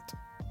aggregate.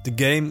 The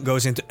game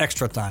goes into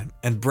extra time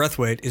and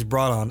Braithwaite is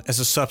brought on as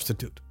a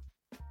substitute.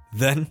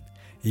 Then,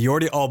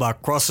 Jordi Alba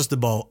crosses the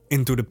ball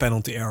into the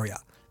penalty area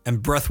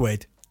and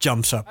Braithwaite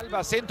jumps up.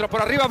 Alba, centro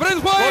por arriba,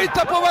 Braithwaite,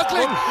 tapó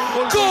Buckley.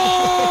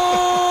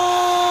 Goal!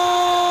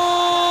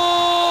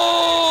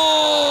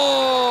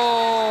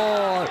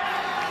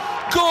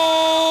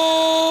 Goal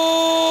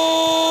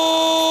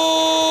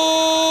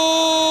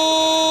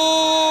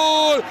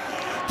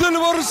del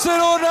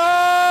Barcelona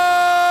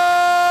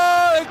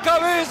en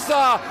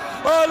cabeza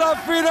a la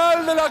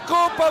final de la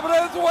Copa,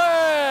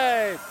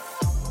 Braithwaite.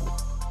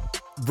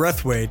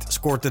 Braithwaite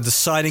scored the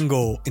deciding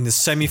goal in the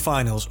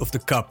semi-finals of the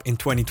Cup in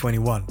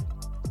 2021.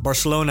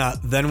 Barcelona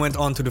then went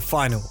on to the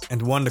final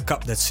and won the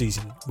Cup that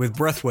season, with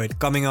Braithwaite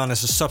coming on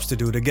as a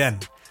substitute again.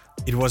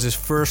 It was his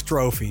first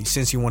trophy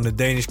since he won the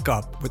Danish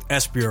Cup with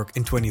Esbjerg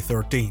in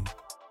 2013.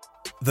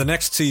 The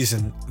next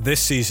season, this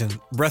season,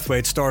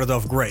 Braithwaite started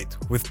off great,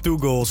 with 2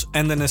 goals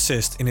and an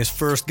assist in his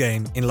first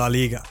game in La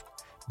Liga.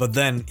 But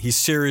then he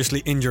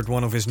seriously injured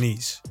one of his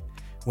knees.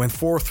 When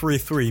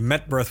 433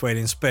 met Braithwaite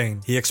in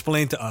Spain, he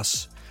explained to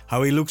us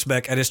how he looks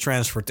back at his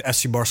transfer to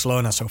FC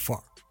Barcelona so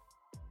far.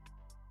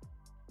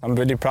 I'm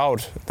really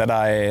proud that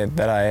I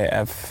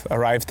have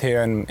arrived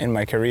here in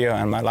my career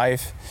and my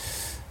life,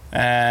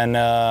 and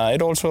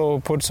it also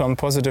puts some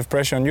positive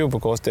pressure on you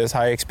because there's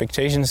high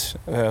expectations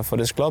for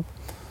this club,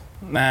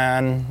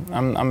 and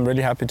I'm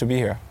really happy to be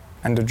here.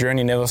 And the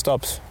journey never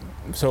stops.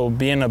 So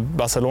being a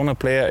Barcelona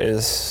player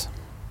is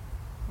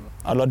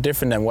a lot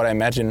different than what I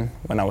imagined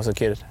when I was a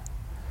kid.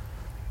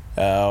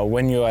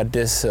 When you're at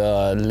this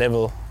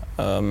level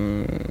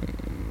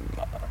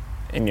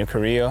in your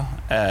career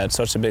at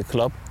such a big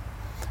club,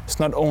 it's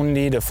not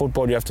only the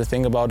football you have to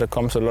think about, there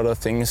comes a lot of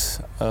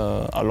things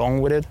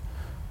along with it.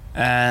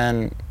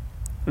 And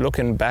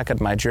looking back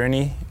at my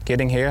journey,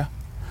 getting here,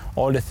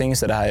 all the things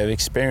that I have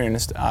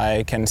experienced,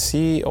 I can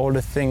see all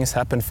the things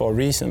happen for a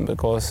reason,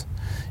 because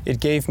it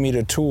gave me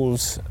the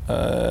tools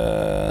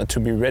to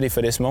be ready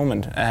for this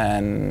moment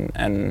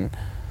and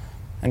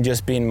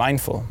just being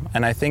mindful.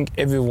 And I think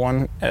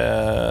everyone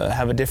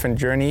have a different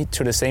journey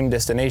to the same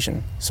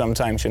destination.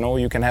 Sometimes,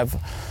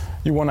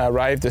 you want to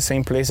arrive the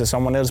same place as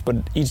someone else, but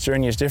each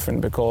journey is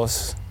different,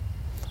 because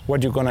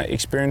what you're going to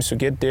experience to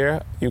get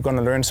there, you're going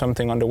to learn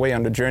something on the way,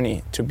 on the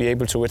journey, to be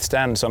able to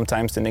withstand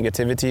sometimes the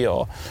negativity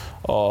or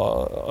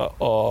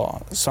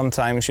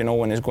sometimes,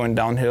 when it's going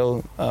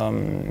downhill.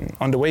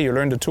 On the way, you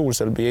learn the tools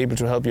that will be able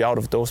to help you out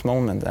of those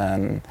moments.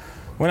 And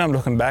when I'm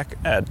looking back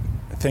at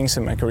things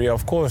in my career,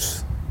 of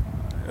course,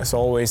 there's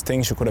always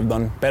things you could have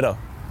done better.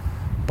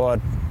 But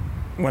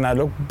when I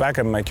look back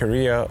at my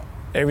career,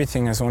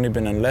 everything has only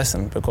been a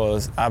lesson,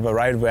 because I've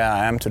arrived where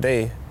I am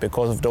today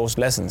because of those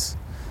lessons.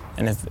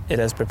 And it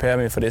has prepared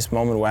me for this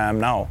moment where I am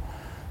now.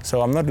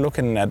 So I'm not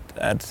looking at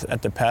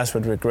the past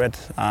with regret.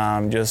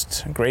 I'm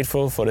just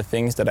grateful for the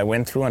things that I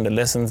went through and the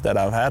lessons that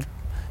I've had.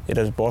 It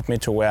has brought me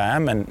to where I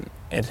am, and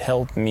it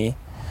helped me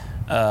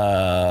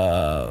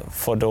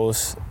for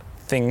those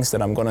things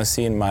that I'm going to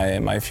see in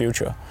my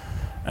future.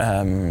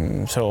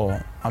 So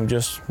I'm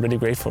just really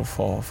grateful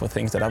for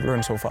things that I've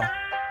learned so far.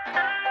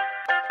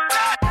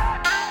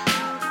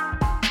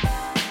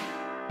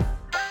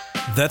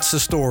 That's the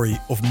story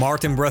of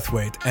Martin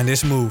Braithwaite and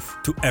his move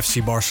to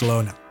FC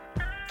Barcelona.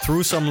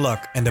 Through some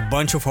luck and a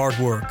bunch of hard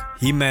work,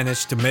 he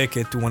managed to make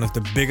it to one of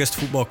the biggest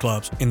football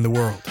clubs in the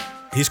world.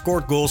 He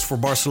scored goals for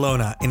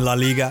Barcelona in La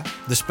Liga,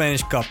 the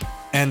Spanish Cup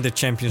and the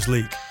Champions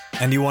League,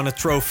 and he won a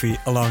trophy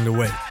along the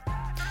way.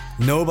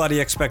 Nobody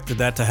expected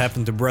that to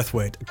happen to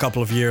Braithwaite a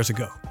couple of years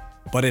ago,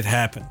 but it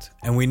happened,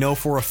 and we know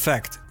for a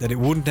fact that it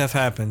wouldn't have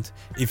happened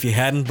if he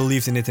hadn't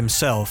believed in it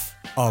himself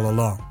all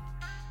along.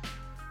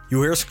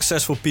 You hear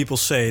successful people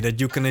say that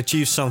you can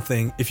achieve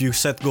something if you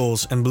set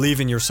goals and believe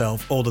in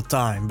yourself all the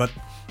time, but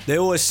they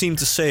always seem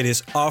to say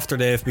this after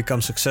they have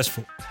become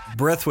successful.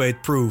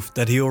 Braithwaite proved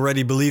that he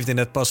already believed in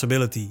that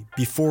possibility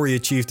before he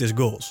achieved his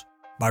goals,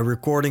 by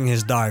recording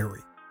his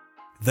diary.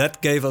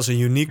 That gave us a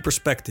unique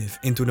perspective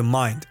into the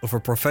mind of a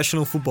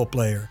professional football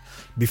player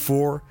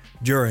before,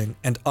 during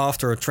and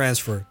after a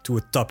transfer to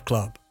a top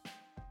club.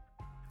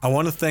 I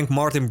want to thank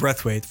Martin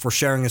Braithwaite for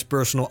sharing his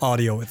personal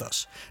audio with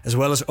us, as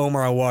well as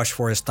Omar Awash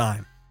for his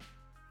time.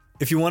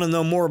 If you want to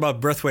know more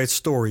about Braithwaite's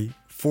story,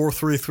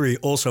 433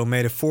 also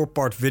made a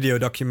 4-part video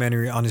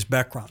documentary on his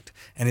background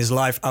and his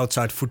life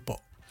outside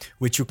football,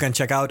 which you can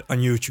check out on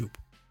YouTube.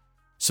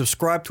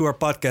 Subscribe to our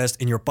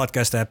podcast in your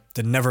podcast app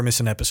to never miss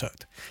an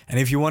episode. And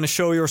if you want to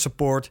show your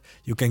support,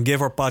 you can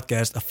give our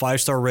podcast a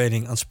 5-star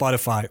rating on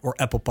Spotify or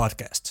Apple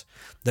Podcasts.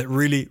 That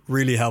really,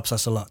 really helps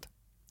us a lot.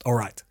 All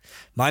right,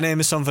 my name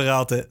is Sam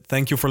Verraalte.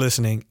 Thank you for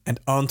listening, and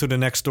on to the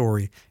next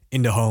story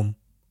in the home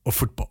of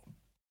football.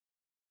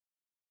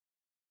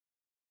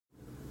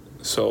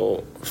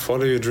 So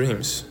follow your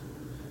dreams.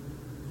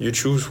 You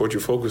choose what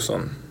you focus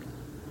on.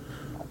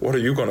 What are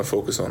you going to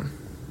focus on?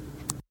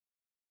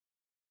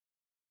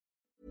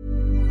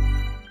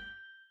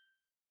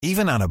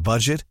 Even on a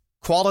budget,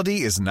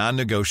 quality is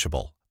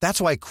non-negotiable. That's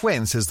why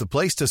Quince is the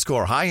place to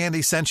score high-end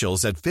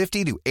essentials at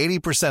 50 to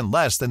 80%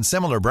 less than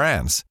similar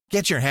brands.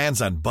 Get your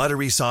hands on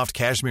buttery soft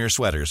cashmere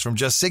sweaters from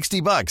just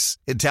 $60,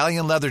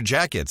 Italian leather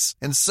jackets,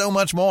 and so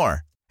much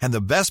more. And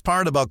the best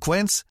part about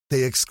Quince,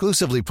 they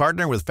exclusively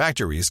partner with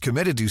factories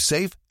committed to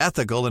safe,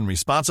 ethical, and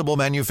responsible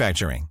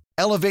manufacturing.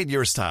 Elevate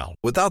your style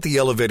without the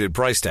elevated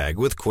price tag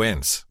with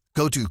Quince.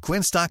 Go to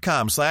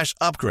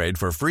quince.com/upgrade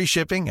for free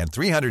shipping and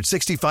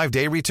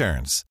 365-day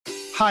returns.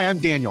 Hi, I'm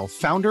Daniel,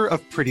 founder of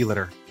Pretty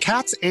Litter.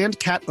 Cats and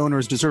cat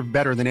owners deserve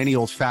better than any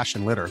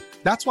old-fashioned litter.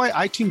 That's why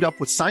I teamed up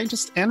with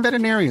scientists and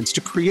veterinarians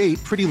to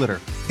create Pretty Litter.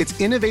 Its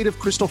innovative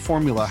crystal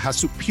formula has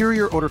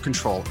superior odor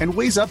control and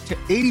weighs up to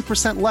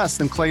 80% less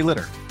than clay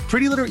litter.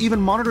 Pretty Litter even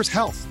monitors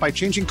health by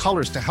changing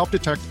colors to help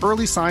detect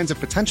early signs of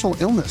potential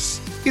illness.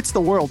 It's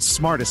the world's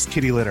smartest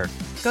kitty litter.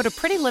 Go to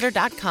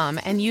prettylitter.com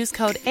and use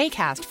code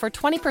ACAST for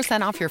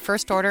 20% off your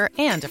first order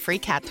and a free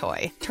cat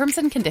toy. Terms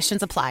and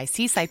conditions apply.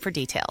 See site for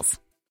details.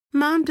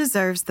 Mom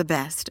deserves the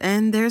best,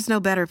 and there's no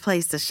better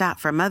place to shop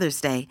for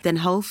Mother's Day than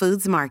Whole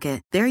Foods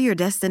Market. They're your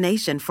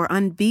destination for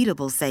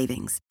unbeatable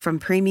savings, from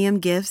premium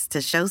gifts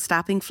to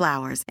show-stopping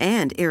flowers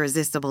and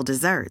irresistible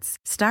desserts.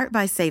 Start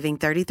by saving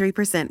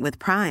 33% with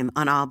Prime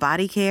on all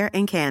body care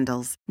and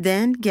candles.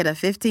 Then get a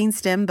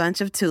 15-stem bunch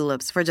of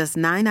tulips for just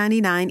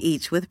 $9.99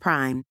 each with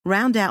Prime.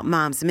 Round out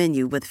Mom's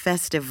menu with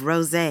festive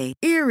rosé,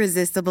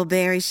 irresistible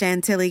berry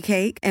chantilly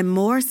cake, and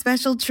more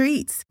special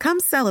treats. Come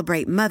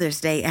celebrate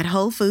Mother's Day at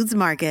Whole Foods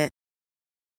Market.